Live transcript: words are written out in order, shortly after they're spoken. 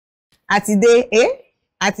àti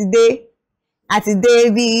dé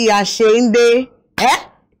bí a ṣe ń dé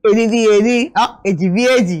èdè bí èdè èjì bí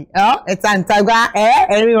èjì ẹ̀ta ntagba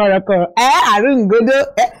ẹ̀rin ọ̀rọ̀kọ̀ àrùngodo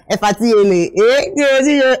ẹ̀fà tí olè tí o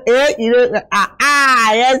ti yọ ìró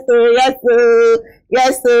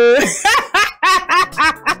yẹ́sọ.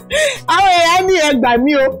 Àwọn èèyàn ní ẹgbà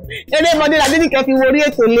mí o elémọdé làdénìkẹ́ fi wo orí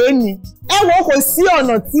ètò lẹ́ni wo kò sí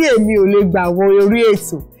ọ̀nà tí èmi ò lè gbà wo orí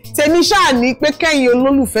ètò tèmi ṣáà ní pé kẹ́yìn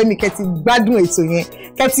olólùfẹ́ mi kẹ́ ti gbádùn ètò yẹn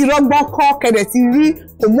kẹ́ ti rọ́gbọ́n kọ́ kẹ́dẹ̀ ti rí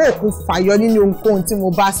òmò òkun fàyọ nínú ohunkóhun tí mo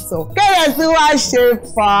bá sọ kẹ́dẹ̀ tí wàá ṣe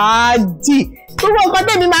fàájì gbogbo nǹkan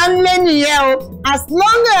tèmi máa ń lé nìyẹn o as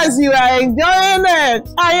long as you are enjoying it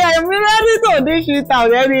I am ready to dish it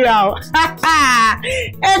out anyhow.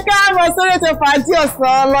 Ẹ káàbọ̀ sórí ètò fàájì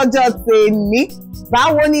ọ̀sán lọ́jọ́ tèmi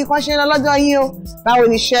báwo ni nǹkan ṣe ń lọ lọ́jọ́ yín o báwo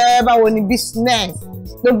ni iṣẹ́ báwo ni business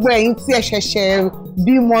gbogbo ẹ̀yin tí ẹ ṣẹ̀ṣẹ̀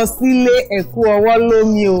bímọ sílé ẹ̀kú ọwọ́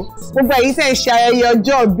lómi o gbogbo ẹ̀yin tí ẹ ń ṣe ayẹyẹ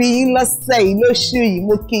ọjọ́ ìbí yín lọ́sẹ̀ yìí lóṣù yìí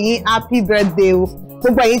mo kí yín happy birthday o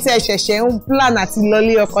gbogbo ẹ̀yin tí ẹ ṣẹ̀ṣẹ̀ ń plan àti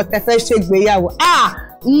lọlé ọkọ tẹ fẹ́ ṣègbéyàwó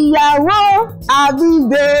ìyàwó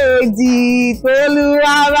àbíbèjì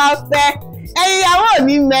tolúwa fẹ́ ìyàwó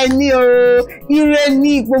ní mẹ́ni o ire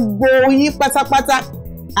ní gbogbo yín pátápátá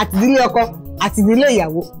àti ìdílé ọkọ àti ìdílé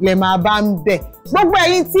ìyàwó lè máa bá ń bẹ̀. Gbogbo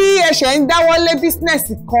ẹ̀yin tí ẹ̀ṣẹ̀ ń dáwọ́lé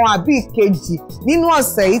bísínẹ́sì kan àbí ìkejì nínú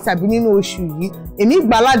ọ̀sẹ̀ yìí tàbí nínú oṣù yìí èmi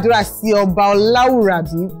gbàládùra sí ọba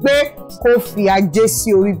Ọláwùrábí pé kó fi ajé sí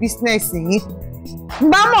orí bísínẹ́sì yín.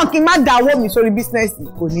 Bá mọ̀ kí n má dáwọ́ mi sórí bísínẹ́sì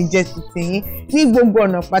kò ní jẹ́ tuntun yín ní gbogbo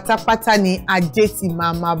ọ̀nà pátápátá ni ajé ti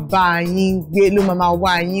máa bá yín gbé ló máa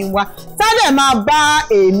wá yín wá tádẹ̀ máa bá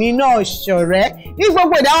èmi náà ṣọ̀rẹ́ ní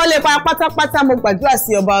gbogbo ìdáwọ́lé pátápátá mo gbàdúrà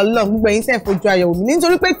sí ọba Ọlọ́run gbogbo ẹ̀yin tẹ́ ń fojú ayọ̀ mi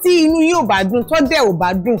nítorí pé tí inú yín ò bá dùn tọ́dẹ̀ ò bá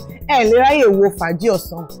dùn ẹ̀ lè ráyè wo fàájì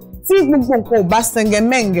ọ̀sán tí gbogbo nǹkan ò bá sẹ́ngẹ́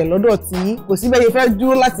mẹ́ǹgẹ̀ lọ́dọ̀ tí yín kò sí bẹ́ẹ̀ fẹ́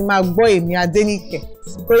dúró láti máa gbọ́ èmi Adéníkẹ́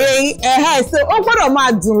kò yẹ yín so ó gbọ́dọ̀ máa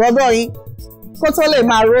dùn lọ́dọ̀ yín kó tó lè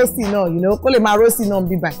máa rósì náà kó lè máa rósì náà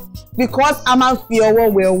bíbà because a máa ń fi ọwọ́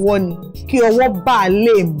wẹ ọwọ́ ni kí ọwọ́ bá a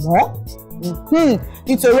lè mọ́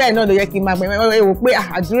nítorí ẹ̀ náà ló yẹ kí n máa gbẹ̀mọ́ wò pé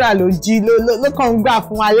àdúrà ló jí ló kàn ń gbà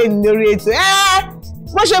fún wa lẹ́nu lórí ètò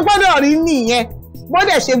bó ṣe gbọ́dọ̀ rí nìyẹn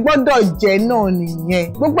bọ́dẹ̀ ṣe gbọ́dọ̀ jẹ́ náà nìyẹn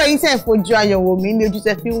gbogbo ẹ̀yin tẹ́ ń fojú ayọ̀ wò mí ní ojú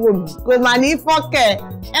tẹ́ fi ń wò mí kò mà ní fọ́kẹ̀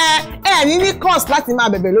ní course láti máa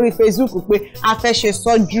bẹ̀bẹ̀ lórí Facebook pé a fẹ́ ṣe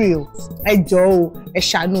surgery o ẹ jọ̀ọ́ o ẹ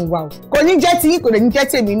ṣàánú wa o kò ní jẹ́ tiyín kò ní jẹ́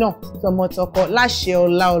tèmi náà tọmọtọkọ láṣẹ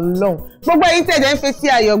ọlá Ọlọ́run gbogbo ẹ̀yin tẹ́ dẹ̀ ń fetí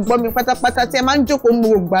ayọ̀ gbọ́ mi pátápátá tí ẹ máa ń jókòó mú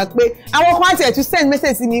gbà pé àwọn kan àti ẹ̀tún send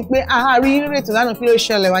message sí mi pé àárí ìrètò lánàá kí ló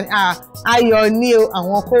ṣẹlẹ̀ wá ní ayọ̀ ní o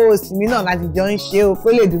àwọn kóòsì mi náà láti jọ ń ṣe o kó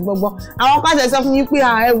lè dùn gbọ́ngbọ́n àwọn kan àti ẹ̀ sọ fún mi pé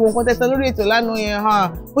ẹ wo nǹkan tẹ́tọ́ lórí ètò lánàá yẹn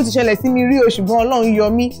ó ti ṣẹlẹ̀ sí mi rí o ṣùgbọ́n Ọlọ́run yọ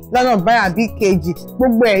mí lọ́nà báyà bí kejì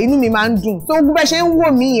gbogbo ẹ̀ inú mi máa ń dùn tó gbogbo ẹ ṣe ń wò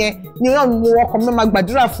mí yẹn ni Ọlọ́run mo ọkàn mi máa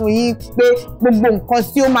gbàdúrà fún yín pé gbogbo nǹkan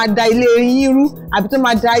tí ó máa da ilé yín rú àbí tó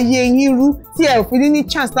máa da ayé yín rú tí ẹ ò fi ní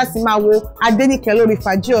chance láti máa wo Adéníkẹ́ lórí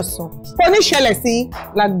fàájì ọ̀sán kò ní ṣẹlẹ̀ sí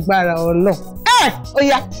lágbára Ọlọ́run ó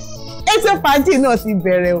yá ètò fàájì náà ti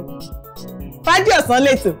bẹ̀rẹ̀ o fàájì ọ̀sán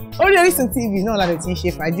lẹ́tọ̀ orí Orísun TV náà la lè ti ń ṣe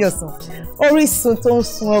fàájì ọ̀sán Orísun tó ń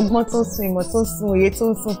sun ọgbọ́n tó ń sun ìmọ̀ tó ń sun òye tó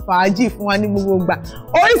ń sun fàájì fún wa ní gbogbo ìgbà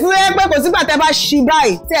Orísun tó yẹ pé kò sígbà tẹ́ bá ṣí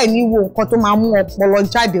báyìí tẹ́ ní wo nǹkan tó máa mú ọpọlọ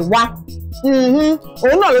jáde wá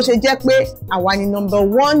òun náà ló ṣe jẹ́ pé àwa ni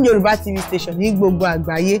 #1 Yorùbá TV station ní gbogbo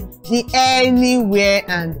àgbáyé ní anywhere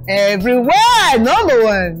and everywhere #1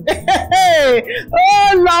 ó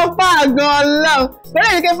lọ fà gan Ọlọ́run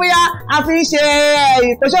bẹ́ẹ̀ ni kí bóyá a fi ń ṣe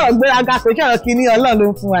ìkọ́ṣọ̀rọ̀ gbéraga kò ṣọ̀rọ̀ kínní Ọlọ́run ló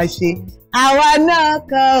ń fún wa ṣe àwa náà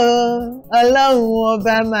kọ́ Ọlọ́run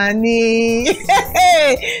ọba máa ní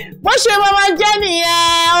bó ṣe máa jẹ́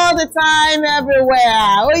nìyẹn all the time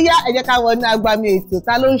everywhere ó yá ẹ jẹ́ ká wọnú agbami ètò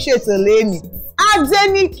ta ló ń ṣètò lẹ́nìí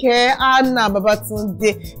Adéníkẹ́ Anna Babatunde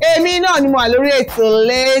èmi náà ni mo wà lórí ètò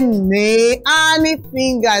lẹ́nìí Honey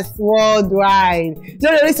Fingers Worldwide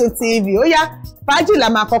lórí Orísun TV ó yá fàájì la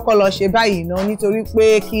máa kọ́kọ́ lọ ṣe báyìí náà nítorí pé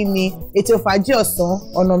kí ni ètò fàájì ọ̀sán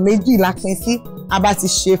ọ̀nà méjì la pín sí a bá ti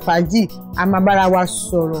ṣe fàájì a máa bára wa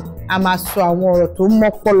sọ̀rọ̀ a máa sọ àwọn ọ̀rọ̀ tó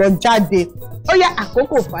mọ́pọlọ jáde ó yá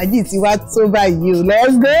àkókò fàájì tí wá tó báyìí o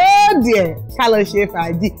let's go there ká lọ ṣe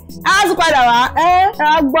fàájì a tún padà wá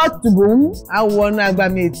a gbọ́ tùbùn àwọn ọ̀nà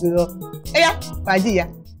agbami ètò lọ ó yá fàájì yá.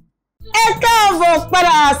 Ẹ káàbọ̀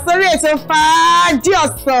padà sórí ètò fàájì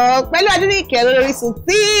ọ̀sán pẹ̀lú Adéníkẹ́ lórí Orísun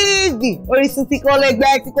TV Orísun tí kò lè gbẹ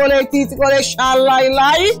tí kò lè tí kò lè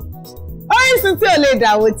ṣàlàyé Orísun tí ò lè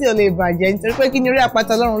dàwó tí ò lè bàjẹ́ nítorí pé kí ni orí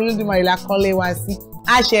àpáta Ọlọ́run Olódùmarè la kọ́lé wa sí.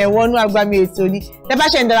 Àṣẹ ìwọ́nú agbami ètò ni tẹ́ bá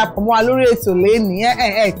ṣe ń darapọ̀ mọ́ wa lórí ètò lẹ́ni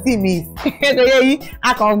tí mi kóyè yìí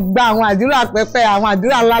a kàn gba àwọn àdúrà pẹ́pẹ́ àwọn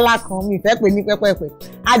àdúrà ńláńlá kan mi fẹ́ pè ní pẹ́pẹ́pẹ́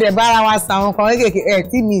a dẹ̀ bára wa sa àwọn kan kéékèèké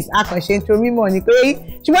tí mi a kàn ṣe ń tó mímọ̀ ní kóyè yìí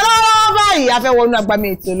ṣùgbọ́n lọ́wọ́ báyìí a fẹ́ wọnú agbami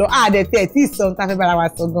ètò lọ àdẹ̀tẹ̀ tí ìsọ̀n tá fẹ́ bára wa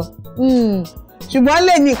sọ gan ṣùgbọ́n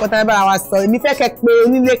lè ní nǹkan tá fẹ́ bára wa sọ èmi fẹ́ kẹ́ pé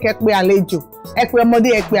onílé kẹ́ pé àlejò ẹ pé ọmọdé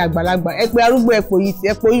ẹ pé àgbàlagbà ẹ pé arúgbó ẹ pé òyì tí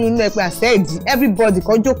ẹ pé oyún inú ẹ pé àṣẹ ìdí everybody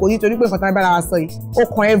kan jókòó nítorí pé nǹkan tá fẹ́ bára wa sọ yìí ó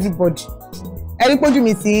kan everybody ẹ rí pójú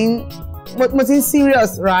mi mo ti ń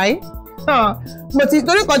serious right mo ti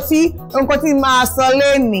torí nǹkan tí máa sọ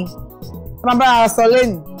lẹ́nìí máa bára wa sọ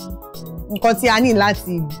lẹ́nìí nǹkan tí a ní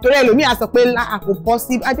láti torí ẹlòmíì á sọ pé kò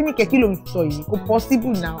possible Adéníkẹ́ kí ló ń sọ yìí kò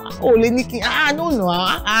possible now ó lè ní kí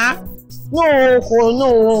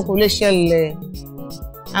no kò lè ṣẹlẹ̀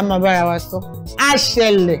a máa bára wa sọ á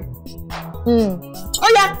ṣẹlẹ̀ ó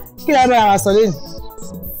yá kí la bára wa sọ lẹ́nu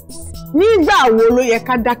nígbà wo ló yẹ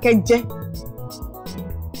ká dákẹ́ jẹ́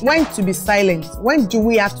when to be silent when do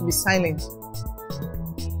we have to be silent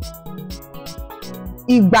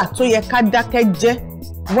ìgbà tó yẹ ká dákẹ́ jẹ́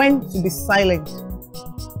when to be silent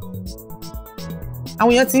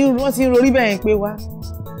àwọn èèyàn wọ́n ti ń rorí bẹ́ẹ̀ pé wá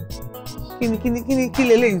kí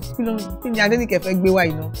lélẹ̀ kí ni Adéníkẹ́ fẹ́ gbé wá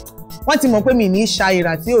iná wọ́n ti mọ̀ pé mi ní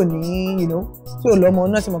ṣàìrà tí ò ní tí ò lọ́mọ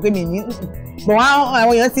náà ti mọ̀ pé mi ní bọ̀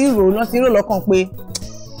àwọn èèyàn ti ń rò lọ́kàn pé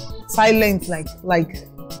silent like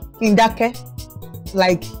kí n dákẹ́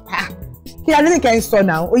like kí Adéníkẹ́ ń sọ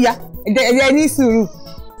náà ó yá ẹ̀jẹ̀ ní sùúrù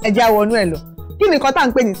ẹ̀jẹ̀ àwọnú ẹ̀ lọ kí ni nǹkan tá à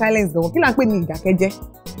ń pè ní silence gan kí là ń pè ní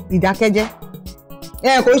ìdákẹ́jẹ́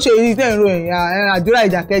kò ṣe èyí tẹ́ ń ro àdúrà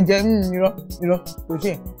ìdákẹ́jẹ́ irọ́ kò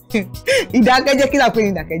ṣe ìdákẹ́jẹ́ kí là ń pè ní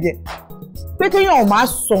ìdákẹ́jẹ́ pé kéèyàn máa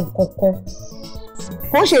sọ nǹkan kan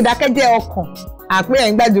kò ń ṣe ìdákẹ́jẹ́ ọkàn àpé ẹ̀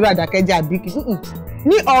ń gbàdúrà ìdákẹ́jẹ́ àbíkí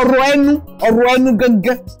ní ọ̀rọ̀ ẹnu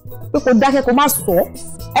gangan pé kò dákẹ́ kò má sọ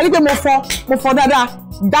ẹni pé mo fọ dáadáa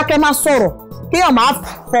dákẹ́ má sọ̀rọ̀ kéèyàn máa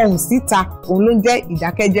fọhùn síta òun ló ń jẹ́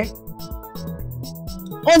ìdákẹ́jẹ́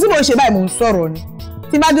ohun tí mo ń ṣe báyìí mo ń sọ̀rọ̀ ni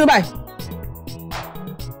tí bá dúró báyìí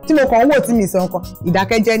tí mo kàn ń wò tí mi sọ nǹkan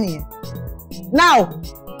ìdákẹ́jẹ́ nìyẹn now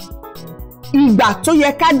ìgbà tó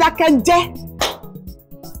yẹ ká dákẹ́ jẹ́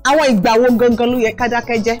àwọn ìgbà wo gangan ló yẹ ká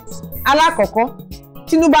dákẹ́ jẹ́ alákọ̀ọ́kọ́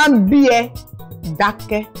tínú bá ń bí ẹ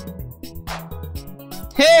dákẹ́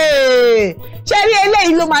ṣé rí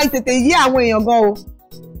eléyìí ló máa tètè yí àwọn èèyàn gan o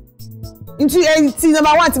tí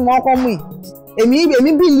number one tí mo kọ́ mú yìí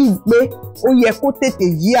èmi believe pé ó yẹ kó tètè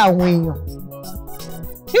yí àwọn èèyàn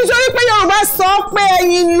nítorí pé Yorùbá sọ pé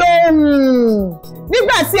ẹyin lóhùn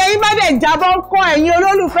nígbà tí ẹyin bá dẹ̀ jábọ́ ń kọ́ ẹ̀yin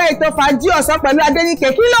olólùfẹ́ ètò Faaji Ọ̀sán pẹ̀lú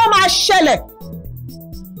Adéníkẹ́ kí ló máa ṣẹlẹ̀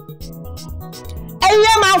ẹyin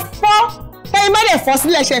ẹ máa fọ́ ẹyin bá dẹ̀ fọ́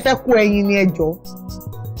sílẹ̀ ṣe fẹ́ kó ẹyin ní ẹjọ́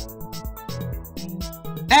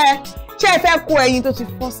ṣe fẹ́ kó ẹyin tó ti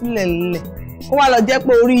fọ́ sílẹ̀ lẹ̀ ó wá lọ jẹ́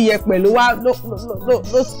pé orí iyẹ̀pẹ̀ ló wá ló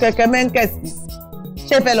kẹ̀kẹ́ mẹ́ńkẹ̀sì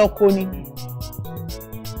ṣe fẹ́ lọ kó ni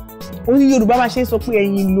oní Yorùbá máa ṣe ń sọ pé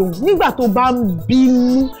ẹyin lòun nígbà tó bá ń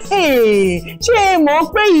bínú ṣé ẹ mọ̀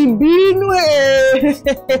pé ìbínú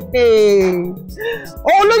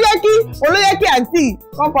òun ló yẹ kí àǹtí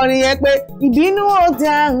kọkànrin yẹn pé ìbínú ó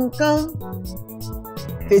da nǹkan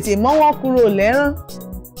tètè mọ́wọ́ kúrò lẹ́rán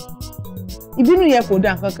ìbínú yẹn kò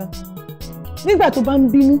da nǹkan kan nígbà tó bá ń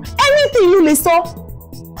bínú anything you lè sọ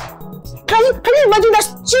can you imagine that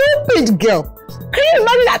stupid girl. Can you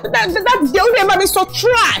imagine that girl who never been so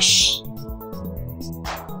trash?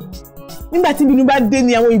 Nígbà tí ìbínú bá dé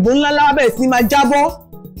ni àwọn ìbò ńláńlá wá bẹ̀rẹ̀ sí ní máa jábọ́.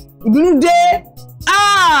 Ìbínú dé.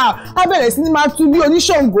 Á bẹ̀rẹ̀ sí ní máa tú bí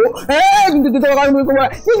oníṣàngó.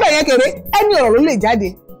 Nígbà yẹn kéré, ẹni ọ̀rọ̀ ló lè jáde.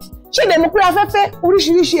 Ṣé ìdẹ̀ mọ̀ pé afẹ́fẹ́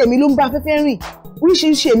oríṣiríṣi ẹ̀mí ló ń bá afẹ́fẹ́ rìn?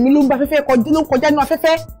 Oríṣiríṣi ẹ̀mí ló ń bá afẹ́fẹ́ kọjá nínú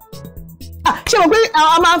afẹ́fẹ́. Ṣé mo pé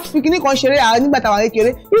a máa ń fi kinní kan ṣeré nígbà táwọn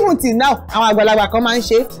kékeré even till now àwọn àgbàlagbà kan máa ń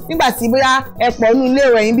ṣe nígbà tí bóyá ẹ pọ̀ nínú ilé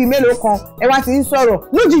ẹ̀yin bíi mélòó kan ẹ wá ti ń sọ̀rọ̀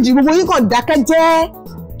lójijì gbogbo yín kàn dákẹ́ jẹ́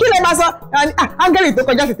kí lè máa sọ áńgẹ́lì tó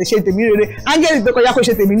kọjá tètè ṣe tèmi rere áńgẹ́lì tó kọjá kó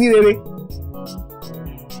ṣe tèmi ní rere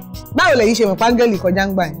báwo lẹ̀yin ṣe mọ̀ pé áńgẹ́lì kọjá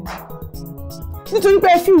ń gbà yín nítorí pé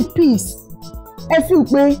ẹ feel peace ẹ feel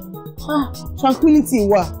pé tranquility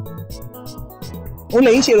wà òun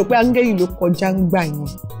lẹ̀yin ṣe rò pé áńgẹ́lì ló kọjá ń gbà yín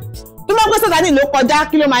tó bá pẹ́ Sátánì ló kọjá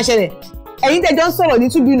kí ló máa ṣẹlẹ̀ ẹ̀yin tẹ́jọ́ ń sọ̀rọ̀ ní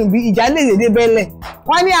túbínú bí ìjà lè dédé bẹ́lẹ̀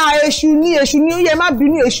wọ́n ní èṣù ní ó yẹ má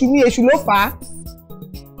bínú èṣù ló fà á.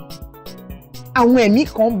 àwọn ẹ̀mí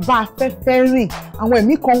kan bá afẹ́fẹ́ rìn àwọn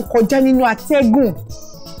ẹ̀mí kan kọjá nínú atẹ́gùn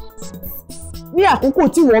ní àkókò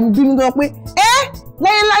tí wọ́n ń bínú gan pé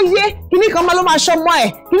láyé kíní kan máa ló máa ṣọmọ ẹ̀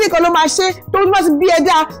kíní kan ló máa ṣe tó bá ti bí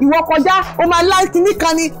ẹja ìwọ kọjá ó máa lá kíní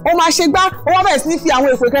kan ni ó máa ṣe gbá ó wá bẹ̀rẹ̀ sí ní fi àwọn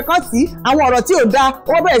èpè kankan tì í àwọn ọ̀rọ̀ tí ò dáa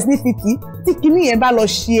ó wá bẹ̀rẹ̀ sí ní fi tì í tí kíní yẹn bá lọ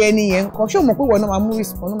ṣe ẹni yẹn nǹkan ṣé o mọ̀ pé ìwọ náà máa mú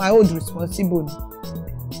hold responsible ni.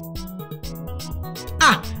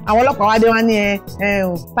 Àwọn ọlọ́pàá wá dé wá ní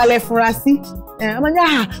palẹ̀ fura sí ọmọ ní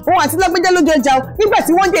òun àti lágbẹ́já lójú ẹja o nígbà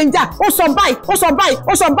tí wọ́n dé ń jà ó sọ báyìí ó sọ báyìí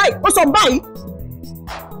ó sọ báyìí ó sọ báyìí.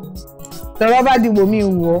 tọrọ bá dìbò mi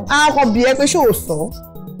wọ akọ bí ẹ pé ṣé ò sọ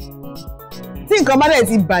tí nǹkan bá dẹ̀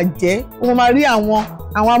ti bàjẹ́ wọ́n máa rí àwọn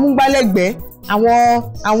amúgbálẹ́gbẹ̀ẹ́ àwọn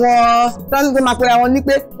tó máa pera wọn ní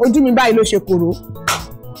pé ojú mi báyìí ló ṣe kòrò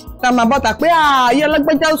ká máa bọ́ta pé ayé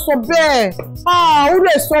lágbẹ́já sọ bẹ́ẹ̀ ó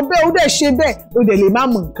dẹ̀ sọ bẹ́ẹ̀ ó dẹ̀ ṣe bẹ́ẹ̀ ó dẹ̀ lè má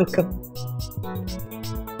mọ̀ nǹkan kan.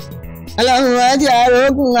 Ọlọ́run ajá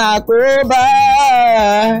arógùn àkóbá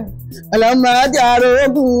Ọlọ́run ajá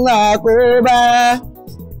arógùn àkóbá.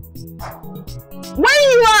 When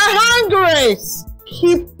you are hungry,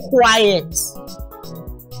 keep quiet.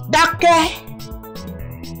 Dákẹ́.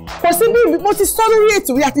 Kò sí bí mo ti sọ lórí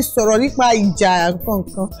ètò rí àti sọ̀rọ̀ nípa ìjà nǹkan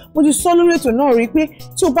mo ti sọ lórí ètò náà rí pé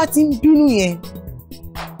tí o bá ti ń bínú yẹn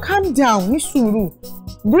calm down ní sùúrù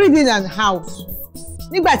breathe in and out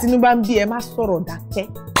nígbà tí inú bá ń bí ẹ má sọ̀rọ̀ dákẹ́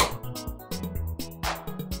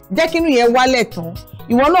jẹ́ kí inú yẹn wálẹ̀ tán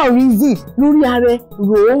ìwọ náà reason lórí ara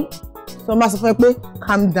rò ó sọ ma sọ fún ẹ pé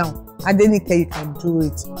calm down Adenike you can do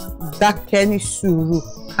it dákẹ́ ní sùúrù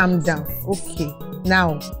calm down okay now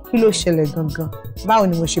kí ló ṣẹlẹ̀ gangan báwo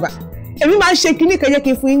ni mo ṣe bá èmi máa ń ṣe kinní kan jẹ́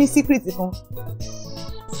kí n fún yín ní secret kan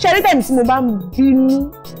ṣe rí tẹ̀mí tí mo bá ń bínú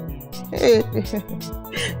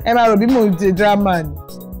ẹ máa rò bí mo ń ṣe drama ni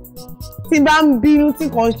tí n bá ń bínú tí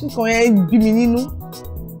kan yẹn bí mi nínú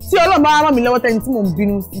tí Ọlọ́run bá ràn mí lọ́wọ́ tẹ́ni tí mò ń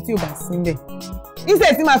bínú sí tí ò bá sí níbẹ̀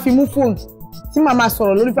instead tí màá fi mú fóònù tí màá máa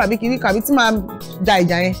sọ̀rọ̀ lórí fàbí kiri kàbí tí màá ja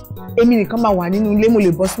ìjà yẹn èmi nìkan máa wà nínú ilé mo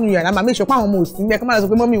lè bọ́ sínú yàrá màá make sure pé àwọn ọmọ ò sí níbẹ̀ kí wọ́n máa sọ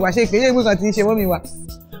pé mọ́mì wá ṣe ìpínlẹ̀ ìgbé kan ti ń ṣe mọ́mì wá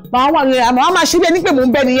màá wà nílẹ̀ àmọ́ wọ́n máa ṣe bí ẹni pé mò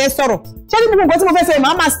ń bẹ́ nìyẹn sọ̀rọ̀ ṣé ní gbogbo nǹkan tí mo fẹ́ sọ yìí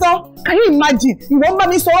màá máa sọ can you imagine ìwọ ń bá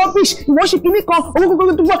mi sọ rubbish ìwọ ṣe kinní kan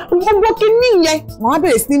gbogbo kinní yẹn màá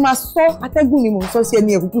bẹ̀rẹ̀ sí ní máa sọ atẹ́gùn ni mò ń sọ sí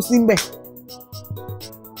ẹni ẹ̀kúkú sí ń bẹ̀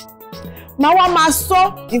màá wá máa sọ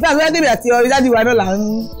ìfẹ́ àti ọ̀rẹ́dẹ̀bì àti ọ̀rẹ́dàdì wa náà là ń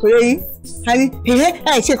pè é àní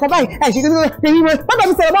ṣe nǹkan báyìí ṣe kí ni bàbá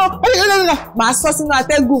mi sọ̀rọ̀ báwọn màá sọ sínú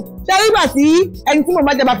atẹ́gùn ṣé nígbà tí ẹni tí mo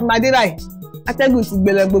bá jẹba fi máa dé báyìí atẹ́gùn ti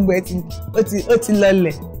gbẹlẹ gbogbo ẹ ó ti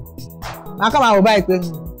lọlẹ̀ màá kọ́ máa wò báyìí pé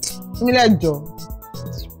mílẹ̀jọ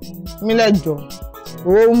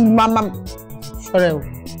ó máa ṣọ̀rẹ́ o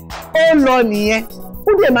ó lọ nìyẹn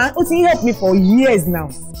ó ti help me for years now.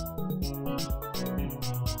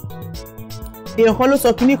 Èèyàn kan ló sọ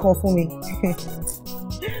kinní kan fún mi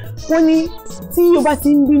wọ́n ní tí o bá ti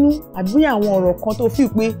ń bínú àbí àwọn ọ̀rọ̀ kan tó fi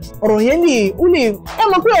pé ọ̀rọ̀ yẹn ẹ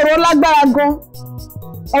mọ̀ pé ọ̀rọ̀ lágbára gan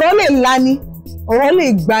ọ̀rọ̀ lè lani ọ̀rọ̀ lè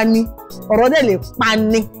gbani ọ̀rọ̀ dẹ̀ lè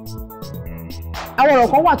pani àwọn ọ̀rọ̀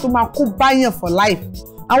kan wà tó máa kó báyàn for life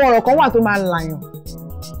àwọn ọ̀rọ̀ kan wà tó máa làyàn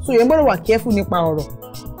so yẹn gbọ́dọ̀ wà careful nípa ọ̀rọ̀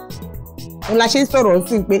òun la ṣe ń sọ̀rọ̀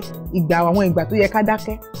sí pé àwọn ìgbà tó yẹ ká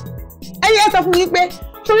dákẹ́ ẹ̀yẹ sọ fún yín pé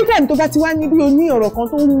sórí time tó bá ti wá níbi oní ọ̀rọ̀ kan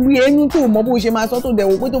tó ń rí ẹnu tó mọ bó ṣe máa sọ tó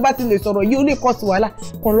dẹ̀wò pé tó bá ti lè sọ̀rọ̀ yìí ó lè kọ́ sí wàhálà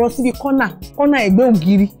kàn lọ síbi kọ́nà ẹ̀gbẹ́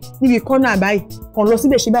ògiri níbi kọ́nà báyìí kàn lọ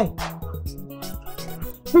síbẹ̀ ṣe báyìí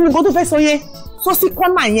gbogbo nǹkan tó fẹ́ sọ yẹn sọ sí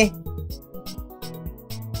kọ́nà yẹn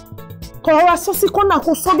kàn rọra sọ sí kọ́nà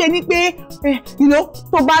kó sọ bí ẹni pé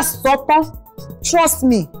tó bá sọ tán trust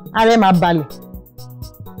me ara ẹ máa balẹ̀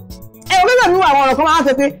ọ̀rẹ́ mi wà àwọn ọ̀rọ̀ kan máa ń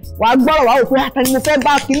sọ pé wàá gbọ́rọ̀ wàá wò pé tani mo fẹ́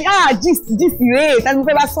bá kí ni gist rèé tani mo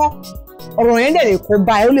fẹ́ bá sọ ọ̀rọ̀ yẹn dẹ̀ lè kó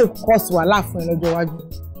bá ẹ ó lè cause wàhálà fún ẹ lọ́jọ́ iwájú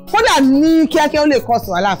kódà ní kíákíá ó lè cause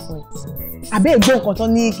wàhálà fún ẹ àbẹ́ ìgbó nǹkan tó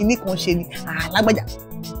ní kinní kan ṣe ni lágbájá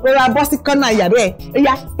rọra bọ́ sí kọ́nà ìyàbẹ́ ẹ̀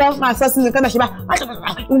ẹ̀yà sọ máa sọ sínú kọ́nà ṣe bá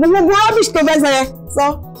gbogbo rubbish tó fẹ́ sọ yẹn sọ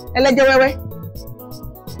ẹlẹ́jẹ̀ wẹ́wẹ́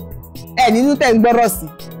ẹ nínú tẹ̀ ń gbọ́rọ̀ sí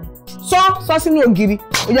sọ sínú ògiri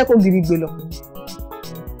ó jẹ́ kó ògiri gbé lọ.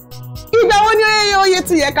 Ìgbà wo ni oyè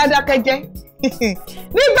tí yẹ ká dákẹ́ jẹ́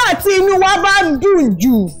nígbà tí inú wa bá dùn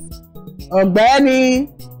jù ọ̀gbẹ́ni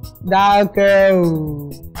dákẹ́ o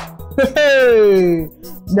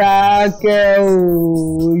dákẹ́ o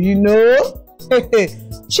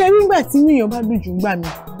ṣe nígbà tí inú èèyàn bá dùn jù gbà mí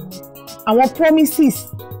àwọn promises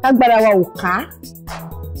tágbára wa ò ká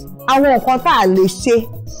àwọn nǹkan tá a lè ṣe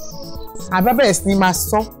àbá bẹ̀rẹ̀ sí ni máa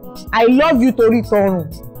sọ I love you torí tọrùn.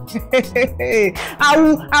 I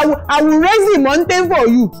will raise the mountain for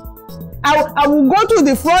you. I will go to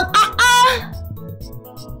the front.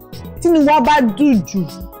 Tí ni wọ́n bá dùn jù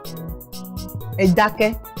ẹ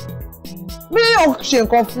dákẹ́. Bí o ṣe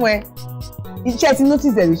nǹkan fún ẹ, iṣẹ́ ti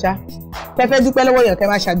notice ẹ̀ rí ṣá. Tẹ́fẹ́ dúpẹ́ lọ́wọ́ èèyàn kẹ́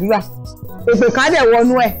máa ṣàdúrà. èpè kan dẹ̀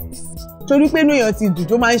wọnú ẹ̀ torí pé inú èèyàn ti dùn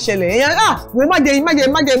tó máa ń ṣẹlẹ̀ èèyàn wo má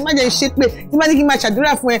jẹ́ ṣépè tí má ní kí n máa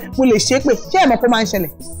ṣàdúrà fún ẹ mo lè ṣépè ṣé ẹ̀ mọ̀ kó máa ń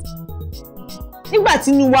ṣẹlẹ̀ nígbà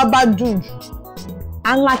tí inú wa bá dùn jù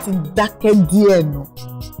á láti dákẹ́ díẹ̀ nù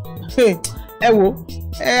ẹ wo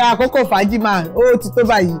àkókò fàájì máa ó ti tó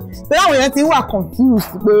báyìí torí àwọn èèyàn ti ń wà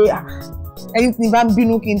confused pé ẹni tí bá ń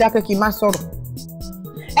bínú kí n dákẹ́ kí n má sọ̀rọ̀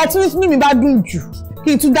ẹ tún ní mi bá dùn jù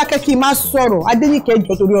kí n tún dákẹ́ kí n má sọ̀rọ̀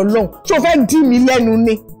Adéníkẹ́jọ torí Ọlọ́run tí o fẹ́ dí mi lẹ́nu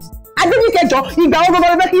ni Adéníkẹ́jọ ìgbà wo gbogbo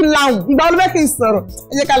ló fẹ́ kí n lahùn ìgbà wo ló fẹ́ kí n sọ̀rọ̀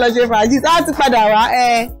ẹ jẹ́ ká lọ ṣe fàájì tá a ti padà wá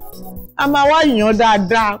a máa wá yàn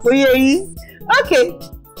dáadáa kó yé yín okay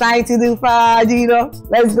time to do fàájì lọ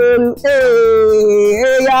let's go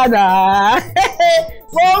yàrá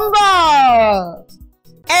mo ń bọ̀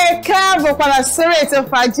ẹ káàbọ̀ padà sórí ètò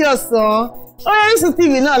fàájì ọ̀sán Orisun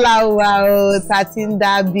TV náà la wà o ta ti ń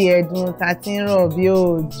dá bí ẹ̀dùn ta ti ń rọ̀ bí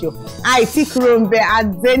òjò àìsí kúrò ń bẹ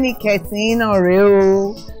Adéníkẹ́tì náà rèé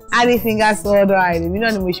o Adi fingers ọ̀dọ̀ àìlèmí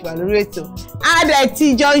náà ni mo ṣe wà lórí ètò adẹ tí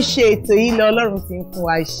jọ ń ṣe ètò yìí lọ Ọlọ́run ti ń fún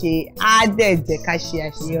wa ṣe adẹ jẹ́ ká ṣe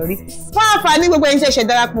àṣeyọrí fún àǹfààní gbogbo ẹni ṣẹ̀ṣẹ̀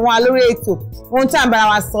darapọ̀ wá lórí ètò ohun tí à ń bára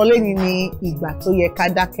wa sọ lẹ́ni ní ìgbà tó yẹ ká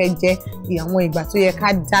dákẹ́ jẹ́ àwọn ìgbà tó yẹ ká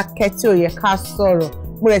dákẹ́ tí ò yẹ ká sọ̀rọ̀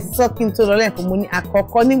mo rẹ̀ ti sọ kí n tó lọ lẹ́ẹ̀kan mo ní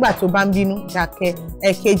àkọ́kọ́ nígbà tó bá ń bínú dákẹ́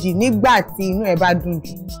ẹ̀kejì nígbà tí inú ẹ̀ bá dùn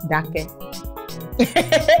jù dákẹ́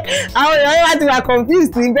àwọn èèyàn wá ti wà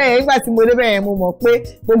confused níbẹ̀ yẹn nígbà tí mo débẹ̀ yẹn mo mọ̀ pé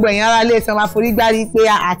gbogbo ẹ̀yin ará ilé ẹ̀sán máa forí gbárí pé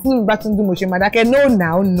àti mi bá tún dùn mo ṣe máa dákẹ́ no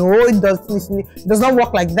it does not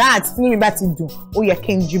work like that tí mi bá ti dùn ó yẹ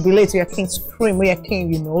kí n jubilate ó yẹ kí n scream ó yẹ kí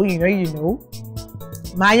n you know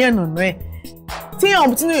máa yàn nànà ẹ̀ tí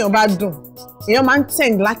èèyàn bá dùn èèyàn máa ń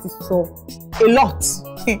tend láti sọ a lot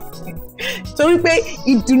torí pé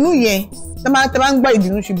ìdùnnú yẹn tẹ́ bá ń gbọ́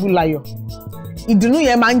ìdùnnú ṣubú láyọ̀ ìdùnnú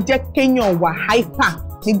yẹn máa ń jẹ́ kéèyàn wà hyper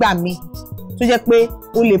nígbà míì tó jẹ́ pé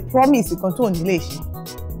o lè promise kan tó ní lè ṣe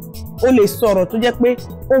o lè sọ̀rọ̀ tó jẹ́ pé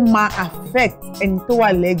ó máa affect ẹni tó wà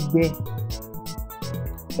lẹ́gbẹ̀ẹ́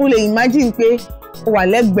o lè imagine pé o wà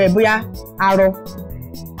lẹ́gbẹ̀ẹ́ bóyá arọ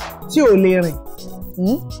tí ò lè rìn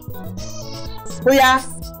bóyá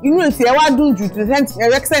inú ètò ẹ wá dùn jù to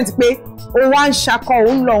the extent pé ó wá ń ṣakọ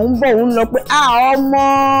òun lọ pé ọmọ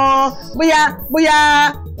bóyá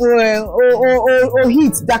o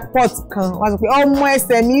hit jackpot kan wá sọ pé ọmọ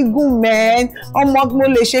ẹsẹ̀ mi gùn mẹ́ẹ́n ọmọ mo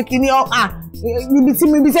lè ṣe kinní níbi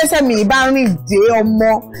tí ẹsẹ̀ mi bá rìn dé ọmọ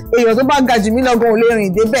èèyàn tó bá ga jù mí lọ́gàn ò lè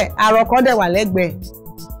rìn débẹ̀ àrò kan dẹ̀ wà lẹ́gbẹ̀ẹ́.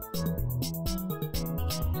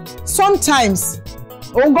 sometimes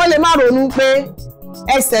òun gan lè má ronú pé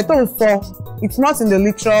ẹsẹ̀ tó ń sọ it's not in the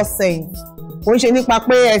literal sense kò ń ṣe nípa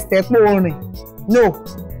pé ẹsẹ̀ pò rìn no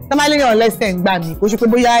tọ́málẹ́yìn ọ̀lẹ́sẹ̀ ń gbà mí kò ṣe pé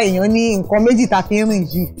bóyá èèyàn ní nǹkan méjì tá fi ń rìn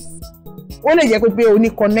yìí ó lè jẹ́ pé o ní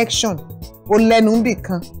connection o lẹ́nu níbì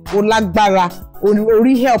kan o lágbára o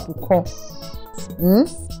rí help kan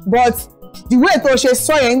but the way tó ṣe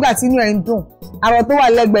sọ yẹn nígbà tí inú ẹ̀ ń dùn àrò tó wà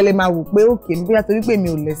lẹ́gbẹ̀ẹ́ lè máa wò pé òkè ní bóyá torí pé mi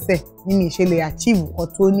ò lẹ́sẹ̀ ní mi ṣe lè achieve nǹkan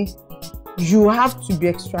tó ní you have to be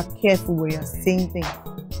extra careful when you are saying things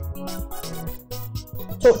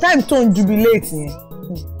so time tó ń jubilate yẹn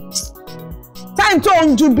time tó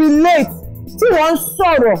ń jubilate tí wọ́n ń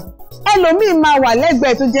sọ̀rọ̀ ẹlòmíì máa wà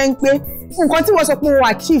lẹ́gbẹ̀ẹ́ tó jẹ́ ń pé nǹkan tí wọ́n sọ pé wọ́n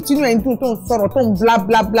achieve tínú ẹ̀ ń dùn tó ń sọ̀rọ̀ tó ń bla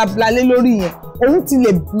bla bla bla lé lórí yẹn òun ti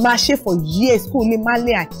lè máa ṣe for years kó lè má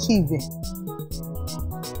lè achieve ẹ̀.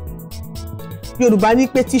 Yorùbá ní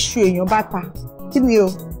pé tíṣu èèyàn bá ta kí ni o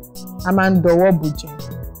a máa ń dọwọ́ bò jẹ.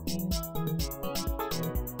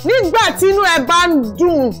 nígbà tínú ẹ bá ń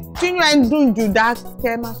dùn tínú ẹ ń dùn jù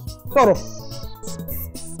dákẹ́ má sọ̀rọ̀.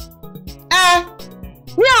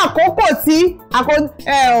 ní àkókò tí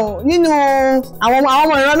nínú àwọn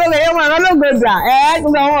ọmọ ìrànlọ́gbọ̀ dà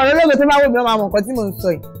gbogbo àwọn ìrànlọ́gbọ̀ tó bá wò mí wọ́n máa mọ̀ nǹkan tí mò ń sọ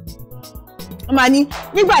yìí. wọ́n máa ní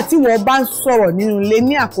nígbà tí wọ́n bá ń sọ̀rọ̀ nínú ilé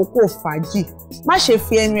ní àkókò fàájì má ṣe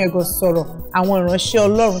fi ẹnu ẹ̀gàn sọ̀rọ̀ àwọn ìránṣẹ́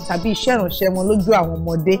Ọlọ́run tàbí iṣẹ́ ìránṣẹ́ wọn lójú àwọn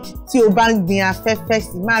ọmọdé tí o bá ń gbin afẹ́fẹ́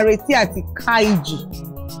sí máa retí àti ká ìjì.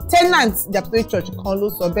 tenant Japhet church kan ló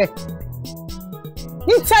sọ bẹ́ẹ̀.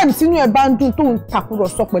 ní time tí inú ẹ bá ń dùn tó ń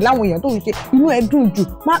tàkúrọ̀sọ pẹ̀lú àwọn èèyàn tó ń ṣe inú ẹ dùn jù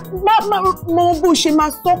mọ bó ṣe máa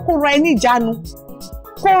sọ kó ra ẹ ní ìjánu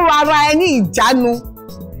kó ra ẹ ní ìjánu.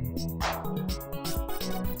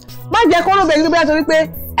 má jẹ́ kó ló bẹ̀rẹ̀ níbi àtọ́rí pé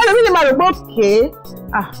ẹlòmíì lè máa rò pé òkè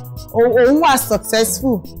òun wà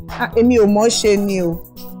successful èmi ò mọ̀ ṣe ni o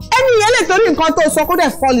ẹni yẹn lè torí nǹkan tó sọ kó dẹ̀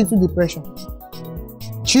fall into depression.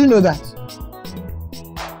 Do you know that?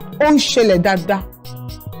 ó ń ṣẹlẹ̀ dáadáa.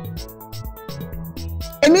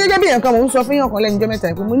 èmi gẹ́gẹ́ bí èèyàn kan mò ń sọ fún èèyàn kan lẹ́nu ọjọ́ mẹ́ta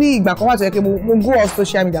pé mo ní ìgbà kan wà tó yẹ pé mo go off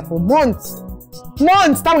social media for months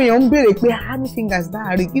táwọn èèyàn ń béèrè pé honey fingers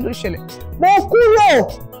dáàrí kí ló ṣẹlẹ̀ mo kúrò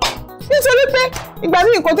nítorí pé ìgbà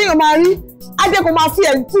míì nǹkan téèyàn máa rí á jẹ́ kó máa fi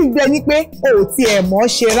ẹ̀ tí ìgbẹ́ ni pé o ò tiẹ̀ mọ̀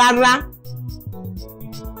ṣe rárá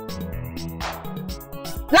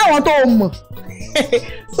láwọn tó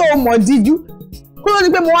mọ̀ díjú kúrò ní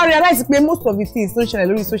pé mo wá realize pé most of the things tó ń ṣẹlẹ̀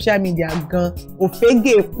lórí social media gan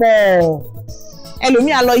òfégè pọ̀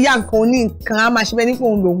ẹlòmíì á lọ yá nǹkan oní nǹkan á máa ṣe bẹ́ẹ̀ nípa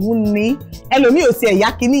òun lòun ní ẹlòmíì ò tiẹ̀ yá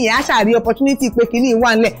kinní yẹn á ṣàrí opportunity pé kinní wà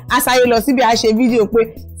nílẹ̀ á sáré lọ síbi á ṣe fídíò pé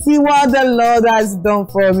see what the Lord has done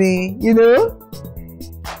for me you know.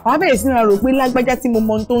 àwọn abẹ́rẹ́ sí náà rò pé lágbájá tí mo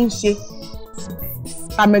mọ ohun tó ń ṣe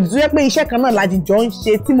àmẹ̀dù tó yẹ pé iṣẹ́ kan náà láti jọ ń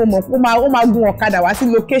ṣe tí mo mọ̀ pé ó máa gun ọ̀kadà wá sí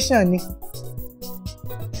location ni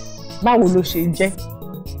báwo ló ṣe jẹ́.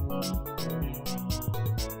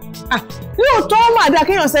 lóòótọ́ ó máa dáa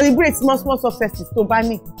kéèyàn celebrate small successes tó bá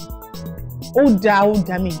ní ó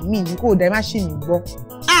dáa mi ní kó o dá ẹ má ṣì mí gbọ́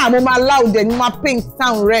mo máa loud ẹ ní máa pink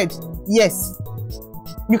sound red yes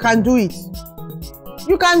you can do it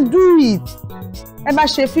ẹ bá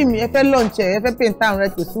ṣe fíìmù ẹ fẹ́ launch ẹ fẹ́ paint town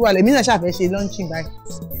red kò sí wàhálà èmi náà ṣàfẹ́ ṣe launching báyìí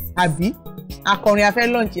àbí akọrin a fẹ́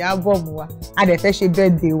launch album wa a dẹ̀ fẹ́ ṣe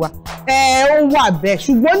birthday wa ó wà bẹ́ẹ̀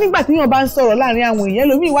ṣùgbọ́n nígbà tí yàn bá ń sọ̀rọ̀ láàrin àwọn èèyàn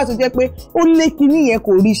lómi ìwà tó jẹ́ pé ó lé kinní yẹn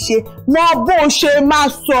kò rí ṣe mọ bó ṣe máa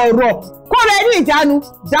sọ̀rọ̀ kó rẹ ní ìjánu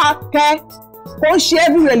dákẹ́ kó ṣe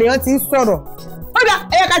everywhere lèèyàn ti ń sọ̀rọ̀ ó dá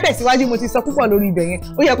ẹ yẹ ká tẹ̀síwájú mo ti sọ púpọ̀ lórí ibẹ̀ yẹn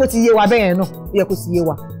ó yẹ kó ti yé wa bẹ́ẹ̀ yẹn náà ó yẹ kó ti yé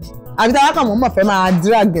wa àbí táwa kàn mọ̀ fẹ́ máa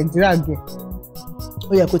díràgẹ̀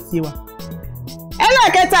ó yẹ kó ti yé wa.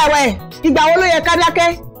 ẹlẹ́ẹ̀kẹta rẹ̀ ìgbà wo ló yẹ ká dákẹ́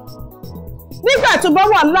nígbà tó bá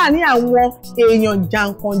wà láàrin àwọn èèyàn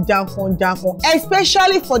jankan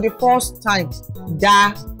especially for the first time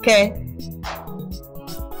dákẹ́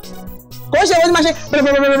kò ṣe wọ́n ti máa ṣe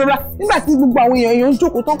bẹ́ẹ̀ nígbà tí gbogbo àwọn èèyàn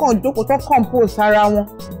jókòó tán compose ara wọn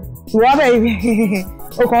ìwọ́n bẹ̀rẹ̀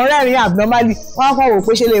ọkàn rẹ́rìn abnormally wọ́n kàn wò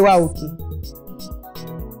pé ṣé lè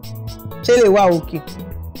wà òkè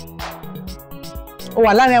ó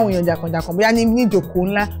wà láàrin àwọn èèyàn jàkànjàkàn bóyá ní ìjókòó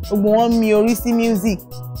ńlá gbogbo wọn mi orí sí music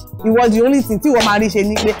ìwọ the only thing tí wọ́n máa rí ṣe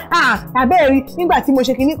ni pé àbẹ́ẹ̀ rí nígbà tí mo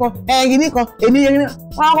ṣe kinní kan kinní kan èmi yẹn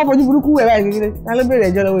wọ́n á kọ́ fojú burúkú wẹ̀ báyìí kékeré ta ló béèrè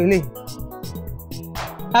ẹjọ́ lọ́wọ́ eléyìí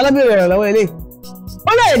ta ló béèrè ọ̀rọ̀ lọ́wọ́ eléyìí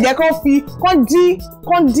ó lè jẹ́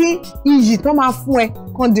kán dín iyì tó máa fún ẹ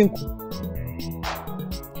kán dín kù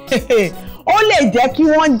ó lè jẹ́ kí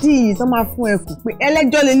wọ́n dín iyì tó máa fún ẹ kù pé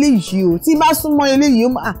ẹlẹ́jọ́ leléyìí o tí bá súnmọ́ eléyìí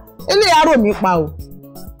eléyìí á rò mí pa o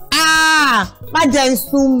má jẹ́ ń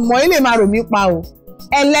súnmọ́ eléyìí máa rò mí pa o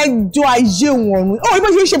ẹlẹ́jọ́ ayé wọn ọ̀run ó rí bó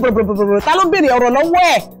ṣe ń ṣe bọ̀rọ̀bọ̀rọ̀ ta ló béèrè ọ̀rọ̀ lọ́wọ́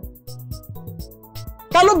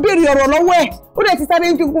ẹ̀ ó dẹ̀ ti sáré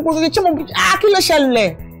ní gbogbo ṣé mo kí ló ṣẹlẹ̀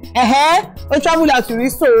ó travel out rí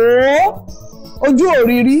sòó ojú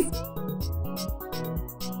òrírí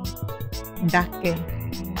dákẹ́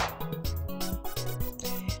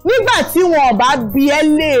nígbà tí wọn ò bá bi ẹ́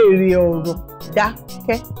léèrè ọ̀rọ̀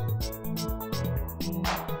dákẹ́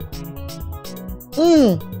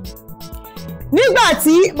nígbà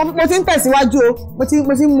tí mo ti ń tẹ̀síwájú o mo ti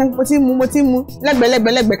ń mu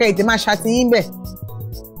lẹ́gbẹ̀ẹ́ kẹ́yìn tí máa ṣàtìyín bẹ̀.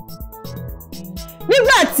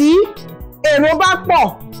 nígbà tí èrò bá pọ̀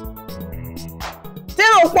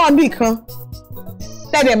tẹ́rọ pọ̀ bí kan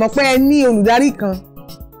tẹ̀dẹ̀ mọ̀ pé ẹ ní olùdarí kan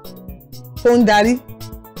tó ń darí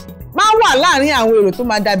máa wà láàrin àwọn èrò tó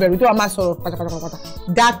máa dàbẹ̀rù tó máa sọ̀rọ̀ pátápátá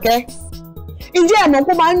dákẹ́ ǹjẹ́ ẹ̀mọ́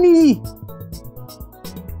kó máa ń níyì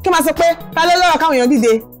kí máa sọ pé ta ló lọ́rọ̀ káwọn èèyàn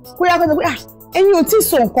dìde kó yá kó sọ pé ẹ̀yin ò tí ì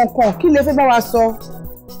sọ nǹkan kan kí lè fẹ́ bá wa sọ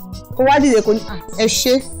kó wá dìde kó ní ẹ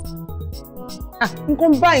ṣe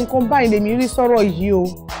nǹkan báyìí lèmi rí sọ̀rọ̀ yìí o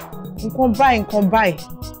nǹkan báyìí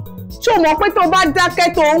ṣé o mọ̀ pé tó bá dákẹ́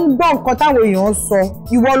tó ń gbọ́ nǹkan táwọn èèyàn ń sọ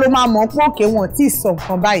ìwọ ló máa mọ̀ pé òkè wọn tí ì sọ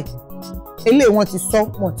nǹkan báyìí eléyìí wọn ti sọ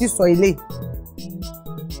wọn tí ì sọ eléyìí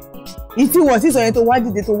ìtí wọn tí ì sọ yẹn tó wá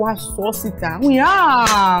dìde tó wá sọ síta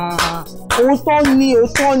òótọ́ ni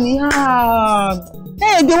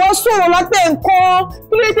èdè wọn sọ̀rọ̀ látẹ̀ nǹkan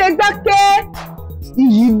kí ló dé dákẹ́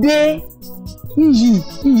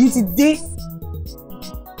iyì ti dé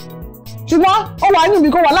ṣùgbọ́n ó wà ní ibi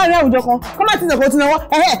kan wà láàrin àwùjọ kan kọ́ máa ti sọ̀kò tí náwó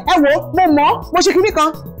ẹ wo mo ṣe kinní kan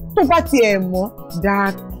tó bá tiẹ̀ mọ̀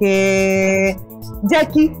dákẹ́ jẹ́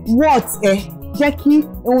kí jẹ́ kí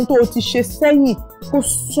ohun tó o ti ṣe sẹ́yìn kó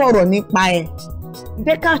sọ̀rọ̀ nípa ẹ̀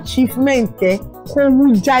jẹ́ ká achievement ẹ kó wú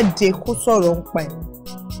jáde kó sọ̀rọ̀ nípa ẹ̀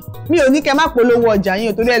mi ò ní kẹ́ má polówó ọjà yín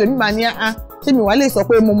o torí ẹlòmíì máa ní ṣé mi wá lè sọ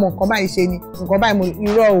pé mo mọ nǹkan báyìí ṣe ni nǹkan báyìí mo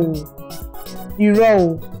irọ́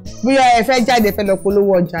o bóyá ẹ fẹ́ jáde fẹ́ lọ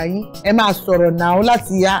polówó ọjà yín ẹ máa sọ̀rọ̀ náà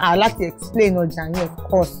láti explain ọjà yín of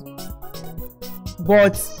course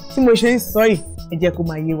but tí mo ṣe ń sọ yìí ẹ jẹ́ kó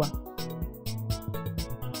máa yé wa.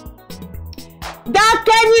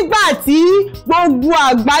 dákẹ́ nígbà tí gbogbo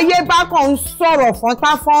àgbáyé bá kàn ń sọ̀rọ̀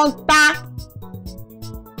fọ́ntáfọ́ntá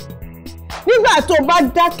nígbà tó bá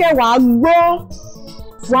dákẹ́ wàá gbọ́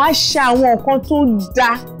wàá ṣe àwọn nǹkan tó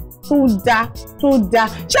dáa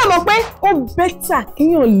ṣé o mọ̀ pé ó bẹ́tà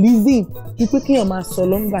kéèyàn listen ju pé kéèyàn máa sọ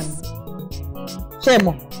lọ́ngbà ni ṣé ẹ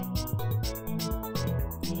mọ̀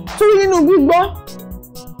torí nínú gbígbọ́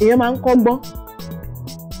èèyàn máa ń kọ́gbọ́n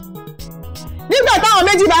nígbà táwọn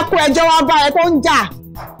méjì bá kó ẹjọ́ wá bá ẹ tó ń jà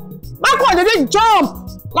má kàn dédé jump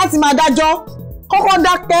láti máa dájọ́ kọ́kọ́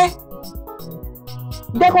dákẹ́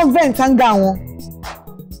dẹ́kọ̀ vent anger wọn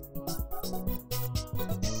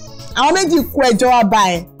àwọn méjì kó ẹjọ́ wá bá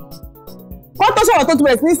ẹ kó tó sọ̀rọ̀ tó ti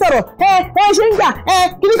bẹ̀rẹ̀ sí ní sọ̀rọ̀ ṣe ń gbà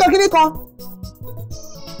kíníkan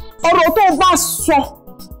ọ̀rọ̀ tó bá sọ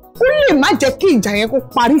ó lè má jẹ́ kí ìjà yẹn kó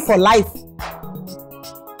parí for life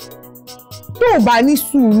tó o bá ní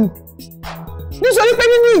sùúrù nítorí pé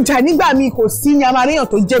nínú ìjà nígbà míì kò sí ní amaréyàn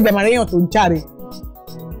tó jẹ̀bi amaréyàn tó jàre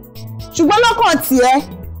ṣùgbọ́n lọ́kàn tiẹ̀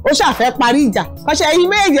ó ṣàfẹ́ parí ìjà kọ́ṣẹ́ ẹ̀yin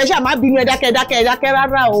méjì ẹ̀ ṣáà má bínú ẹ dákẹ́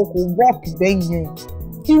rárá o kò wọ́ọ̀kì bẹ́ẹ̀ yẹn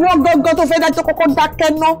ìwọ gángan tó fẹ́ dájọ́ kọ́kọ́ dákẹ́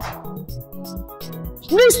ná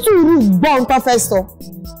ní sùúrù gbọ́ ohun tó fẹ́ sọ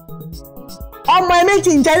ọmọ ẹ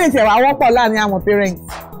méjì ń jà ilé ìtẹ̀wá wọ́pọ̀ láàrin àwọn parents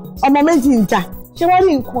ọmọ méjì ń jà ṣé wọ́n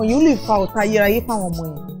rí nǹkan yìí ó lè fa ọ̀tá ayérayé fáwọn ọmọ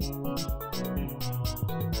yẹn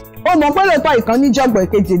ó mọ̀ pé lóòótọ́ ìkan níjọ̀gbọ̀n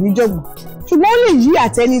ìkejì níjọ̀gbọ̀n ṣùgbọ́n ó lè yí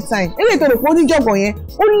at any time eléyìí tó rò pé ó níjọ̀gbọ̀n yẹn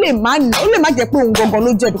ó lè má jẹ́ pé òun gangan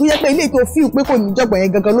ló jẹ̀bi kó jẹ́ pé eléyìí tó fíù pé kò níjọ̀gbọ̀n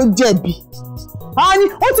yẹn gangan ló jẹ̀bi àwọn ni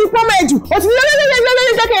ó ti pọ́n mẹ́jù ó ti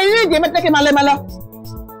lẹ́lẹ́lẹ́lẹ́lẹ́lẹ́ dákẹ́ ìrìnàjò mẹ́tẹ́kẹ́ máa lẹ́mọ́ lọ.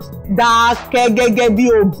 dákẹ́ gẹ́gẹ́ bí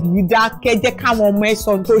òbí dákẹ́ jẹ́ káwọn ọmọ ẹ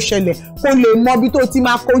sọ tó ṣẹlẹ̀ kó lè mọ bí tó ti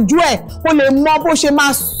máa kojú ẹ̀ kó lè mọ bó ṣe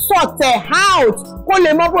máa sort ẹ̀ out kó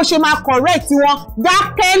lè mọ bó ṣe máa correct wọn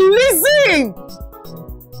dákẹ́ listen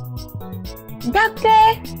dákẹ́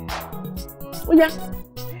ó yá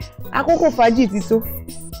àkókò fàájì ti tó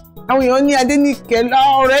àwọn èèyàn ní Adéníkẹ́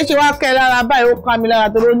ọ̀rẹ́ ṣe wá kẹ́ lára báyìí ó ká mi lára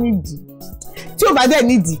tó ló nídìí tí ò bá dẹ̀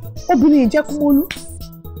nídìí obìnrin ìjẹ́ kú mọ́lú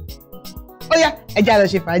ó yá ẹja lọ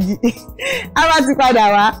ṣe fàájì a bá ti padà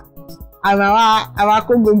wá àwa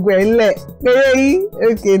kó gbogbo ẹ̀ ńlẹ̀ péré yìí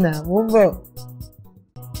òkè náà mú bọ̀.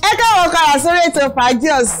 ẹ káwọn kára sórí ètò fàájì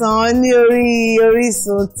ọ̀sán ní orí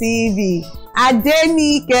Orísun TV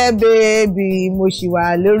Adéníkẹ́ bèbí mo ṣì wà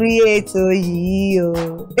lórí ètò yìí o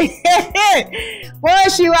mo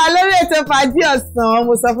ṣì wà lórí ètò fàájì ọ̀sán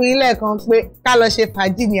mo sọ fún yín lẹ́ẹ̀kan pé ká lọ ṣe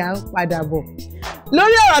fàájì ni à ń padà bọ̀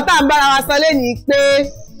lórí ọ̀rọ̀ tá à ń bára wa sọ lẹ́yìn pé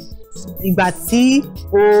ìgbà tí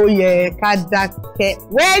ó yẹ ká dákẹ́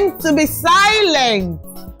when to be silent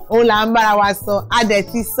òun là ń bára wa sọ a dẹ̀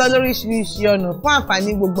ti sọ lóríṣiríṣi ọ̀nà fún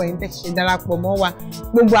àǹfààní gbogbo ẹ̀yin tẹ́ ṣe darapọ̀ mọ́ wa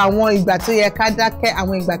gbogbo àwọn ìgbà tó yẹ ká dákẹ́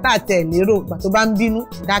àwọn ìgbà tá à tẹ̀ lérò ìgbà tó bá ń bínú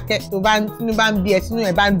dákẹ́ tínú bá ń bí ẹ tínú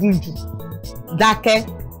ẹ bá ń dùn jù dákẹ́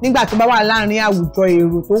nígbà tó bá wà láàrin àwùjọ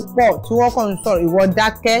èrò tó pọ̀ tí wọ́n kàn ń sọ̀rọ̀ ìwọ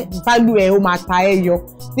dákẹ́ válù ẹ̀ ó máa ta ẹ yọ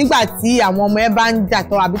nígbà tí àwọn ọmọ ẹ bá ń jà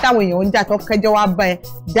tó àbí táwọn èèyàn ń jà tó kẹjọ́ wá bá ẹ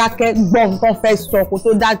dákẹ́ gbọ́ nǹkan fẹ́ sọ kó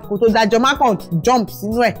tó dájọ́ má kàn jump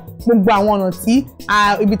sínú ẹ̀ gbogbo àwọn ọ̀nà tí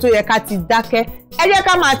ibi tó yẹ ká ti dákẹ́ ẹ jẹ́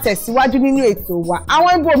ká máa tẹ̀síwájú nínú ètò wa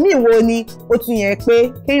àwọn ibòmíì wo ni ó tún yẹ pé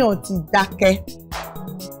kéèyàn ti dákẹ́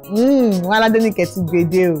wọn Aládéníkẹ́ ti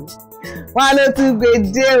gbèdé o wọn ló tún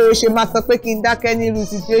gbèdé o ṣe máa sọ pé kí n dákẹ́ nírú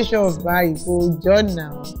situation báyìí kò jọ náà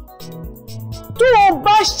tó o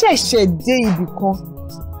bá ṣẹ̀ṣẹ̀ dé ibì kan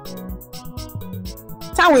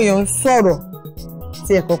táwọn èèyàn ń sọ̀rọ̀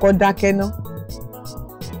tí ẹ kọ́kọ́ dákẹ́ ná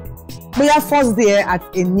bóyá first day at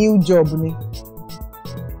a new job ni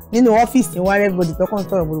nínú ọ́fíìsì wa everybody tó kàn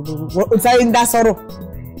sọ̀rọ̀ gbogbogbò ó sáré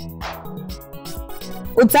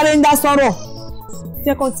ń dá sọ̀rọ̀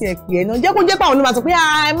jẹ́ kó tiẹ̀ pè é náà jẹ́ kó jẹ́ pé àwọn ló máa sọ pé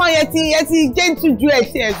ẹ mọ̀ yẹ ti jẹ́ ìtújú ẹ̀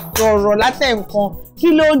tí ẹ sọ̀rọ̀ látẹ̀ nǹkan kí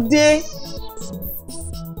ló dé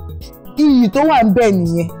iyì tó wà ń bẹ̀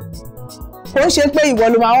nìyẹn kò ń ṣe pé ìwọ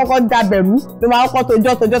ló máa kọ́kọ́ dábẹ̀rú ló máa kọ́kọ́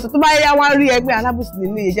tojọ́ tó bá yá wá rí ẹ pé alábùsùn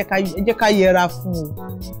lélẹ̀ ẹ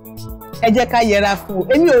jẹ́ ká yẹra fún o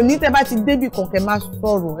èmi ò ní tẹ́ bá ti débì kan kẹ́ má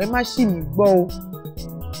sọ̀rọ̀ ẹ má ṣì mí gbọ́ o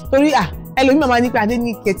torí ẹlòmíì máa ní pé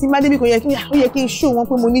Adéníkẹ́ tí má débì kan ó yẹ kí n ṣó wọn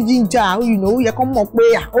pé mo ní jíjà ó yẹ kó mọ̀ pé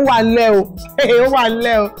ó wà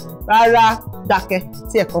ńlẹ̀ o rárá dákẹ́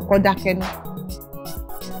tí ẹ̀ kọ́kọ́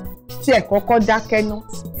dákẹ́ ná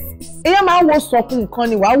èèyàn máa ń wo sọ̀kun nǹkan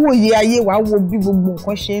ni wàá wòye ayé wàá wo bí gbogbo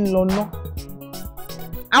nǹkan ṣe ń lọ ná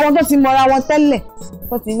àwọn tó ti mọra wọn tẹ́lẹ̀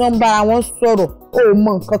tó ti ná ń bára wọn sọ̀rọ̀ ó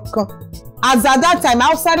mọ nǹkan kan as at that time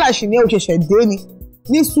outsider ṣì ní òṣèṣẹ̀ dé ni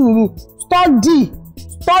ní sùúrù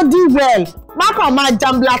study well má kàn máa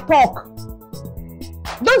jambla talk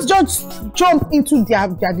don't just jump into their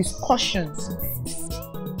discussions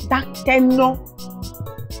dákẹ́ ná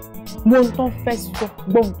gbóhùn tán fẹ́ sọ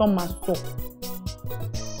gbóhùn tán máa sọ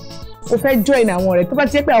o fẹ́ join àwọn ọ̀rẹ́ tó bá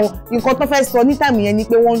ti jẹ́ pé àwọn nǹkan tó fẹ́ sọ ní táìmù yẹn ni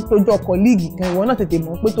pé wọ́n ń tójọ́ colleague kan ìwọ náà tètè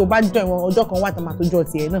mọ̀ pé tó bá join wọn ọjọ́ kan wà tó máa tójọ́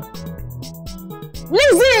tiẹ̀ náà.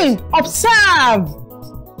 Listen, observe.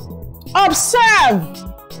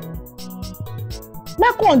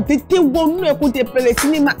 Mákàn tètè wọnú ẹ̀ kó tẹ bẹ̀rẹ̀ sí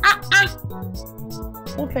ní máa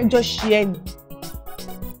wọ́n fẹ́ jọ ṣe ẹ́ ni.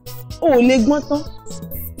 O ò lè gbọ́n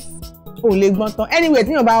tán. Anyway,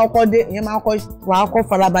 tí èèyàn bá kọ́kọ́ dé, èèyàn máa wà á kọ́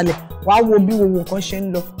farabalẹ̀, wà á wo bí wo nǹkan ṣe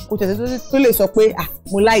ń lọ. Kò tẹ̀sẹ̀ tó lè sọ pé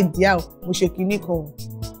mo láìdíà o, mo ṣe kinní kan o.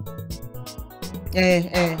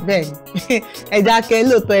 Bẹ́ẹ̀ ni, ẹja kẹ́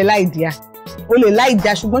lóòótọ́ ẹ láìdíà. O lè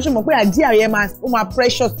láìdíà ṣùgbọ́n ṣe mọ̀ pé àdíà yẹn ó máa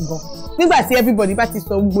precious gan. Nígbà tí everybody bá ti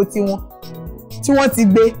sọ gbogbo tí wọ́n ti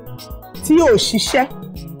gbé, tí yóò ṣiṣẹ́,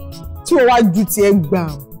 tí ó wá ju tiẹ̀ gbà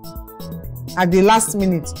at the last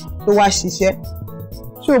minute tó wá ṣiṣẹ́.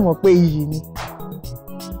 Ṣé o mọ̀ pé iyì ni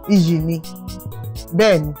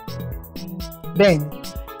bẹ́ẹ̀ ni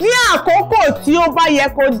ní àkókò tí ó bá yẹ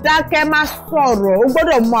kó dákẹ́ má sọ̀rọ̀ o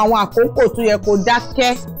gbọ́dọ̀ mọ àwọn àkókò tó yẹ kó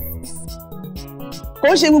dákẹ́ kò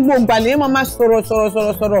ń ṣe gbogbo ìgbà lèyìn máa sọ̀rọ̀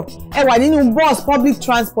ẹ wà nínú bus public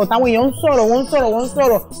transport àwọn èèyàn ń sọ̀rọ̀ wọ́n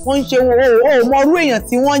ń ṣe o mọ irú èèyàn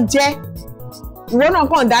tí wọ́n jẹ́ ìwọ náà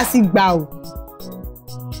kàn dá sí gbà o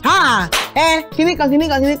kíní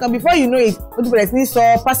kan before you know it o ti bẹ̀rẹ̀ sí ní sọ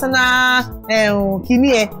personal kíní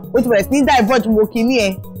ẹ o ti bẹ̀rẹ̀ sí ní divulge wo kíní ẹ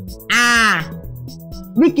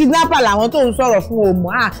bí kidnapper làwọn tó ń sọ̀rọ̀ fún o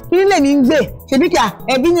mọ̀ kíní lèmi ń gbé ṣebí kí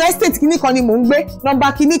ẹbí ní estate kíní kan ni mò ń gbé nọ́mbà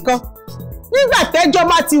kíní kan nígbà tẹ́jọ́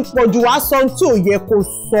bá ti pọ̀ jù wá sọ tí ò yẹ kó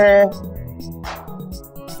sọ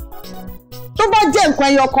tó bá jẹ́ nǹkan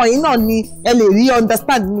ẹyọ kan yìí náà ni ẹ lè rí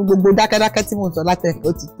understand nínú gbogbo dákẹ́dákẹ́ tí mo sọ látẹ̀kọ́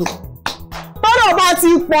ó ti tó tọ́rọ̀ bá ti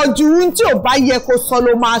pọ̀ jù tí ò bá yẹ kó sọ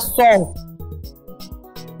ló máa sọ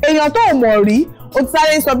èèyàn tó mọ̀ rí o ti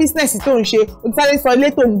sáré sọ business tó ń ṣe o ti sáré sọ ilé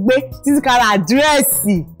tó ń gbé títí kára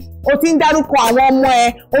àdírẹ́sì o ti ń dárúkọ àwọn ọmọ ẹ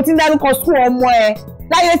o ti ń dárúkọ school ọmọ ẹ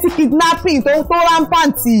láyé tí kidnapping tó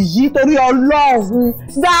rampant yìí torí Ọlọ́run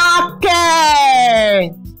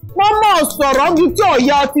dákẹ́ wọ́n mọ̀ sọ̀rọ̀ bí tí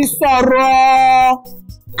ọ̀yà ti sọ̀rọ̀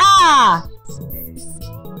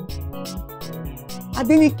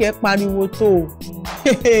Adéníkẹ́ pariwo tó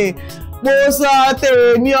mo sọ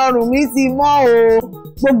tèmi ọrùn mi ti mọ́ o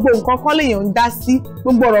gbogbo nǹkan kan lèèyàn ń dá sí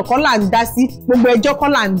gbogbo ọ̀rọ̀ kan là ń dá sí gbogbo ẹjọ́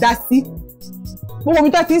kan là ń dá sí gbogbo omi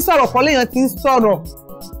tó ti ń sọ̀rọ̀ kan lèèyàn ti ń sọ̀rọ̀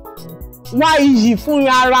wá iyì fún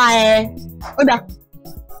ara ẹ ó dà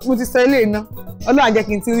mo ti sọ ilé iná Ọlọ́run á jẹ́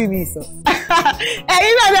kí n tún rí mi sọ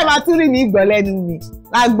ẹ̀yin náà dẹ̀ máa tún rí mi gbọ́ lẹ́nu mi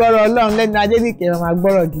lágbọ́rọ̀ Ọlọ́run lẹ́nu Adéníkẹ́ máa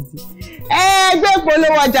gbọ́rọ̀ gidi ẹgbẹ́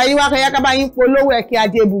polówó ọjà yìí wá kẹ́yà ká bá yín polówó ẹ̀kí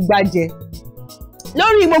ajé ibùgbàjẹ́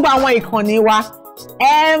lórí gbogbo àwọn ìkànnì wa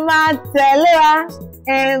ẹ máa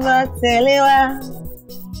tẹ̀lé wa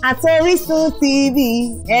àti Orisun TV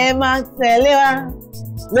ẹ máa tẹ̀lé wa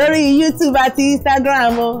lórí YouTube àti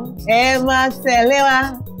Instagram ẹ máa tẹ̀lé wa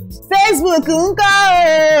Facebook ńkọ́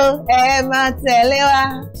ẹ máa tẹ̀lé wa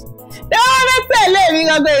lọ́wọ́ tẹ̀lé mi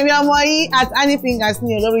gangan èmi ọmọ yín at anyfingers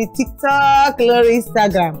ní lórí TikTok lórí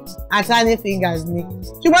Instagram at anyfingers ní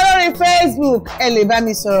ṣùgbọ́n lórí Facebook ẹ lè bá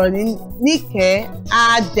mi sọ̀rọ̀ ní Níkẹ́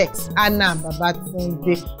Adex Anna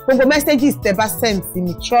Babatunde gbogbo messages tẹ́ bá send sí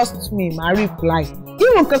mi trust me màá reply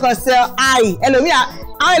even kankan sọ àwọn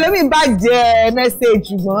ẹlòmíì bá jẹ message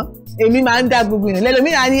ṣùgbọ́n èmi máa ń dá gbogbo ìrìn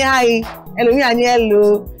lẹ́lòmíì á ní hi ẹlòmíì á ní hello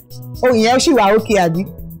ohun yẹn ó sì wà ókè àbí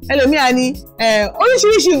ẹlòmíà ní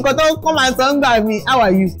oríṣiríṣi nǹkan tó kọ́ máa sọ ń gbà mí how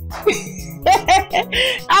are you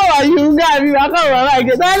ń gbà mí wà kọ́ ọ̀rọ̀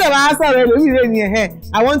láìpẹ́ tó wọ́n lè máa sọ̀rọ̀ ẹlòmíì lè ní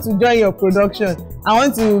I want to join your production I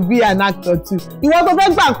want to be an actor too ìwọ tó fẹ́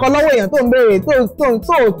gbà nǹkan lọ́wọ́ èèyàn tó ń béèrè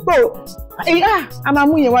tó a máa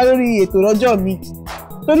mú yẹn wá lórí ètò lọ́jọ́ mi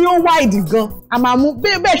torí ó wide gan a máa mú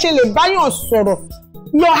bẹ́ẹ̀ ṣe lè báyàn sọ̀rọ̀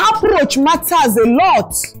your approach matters a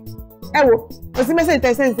lot ẹ wo kò sí mẹ́sẹ̀jì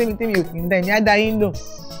tẹ́sẹ̀ ń sẹ́mi tẹ́mi òfin dẹ̀ ní adáyín lò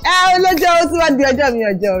lọ́jọ́ ó tún wá di ọjọ́ mi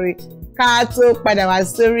ọjọ́ rẹ̀ ká tó padà wá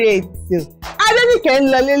sórí ètò Adéníkẹ́ ń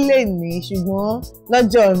lọ lélẹ̀ ní ṣùgbọ́n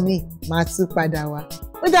lọ́jọ́ mi máa tún padà wá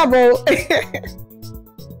ó dàbọ̀.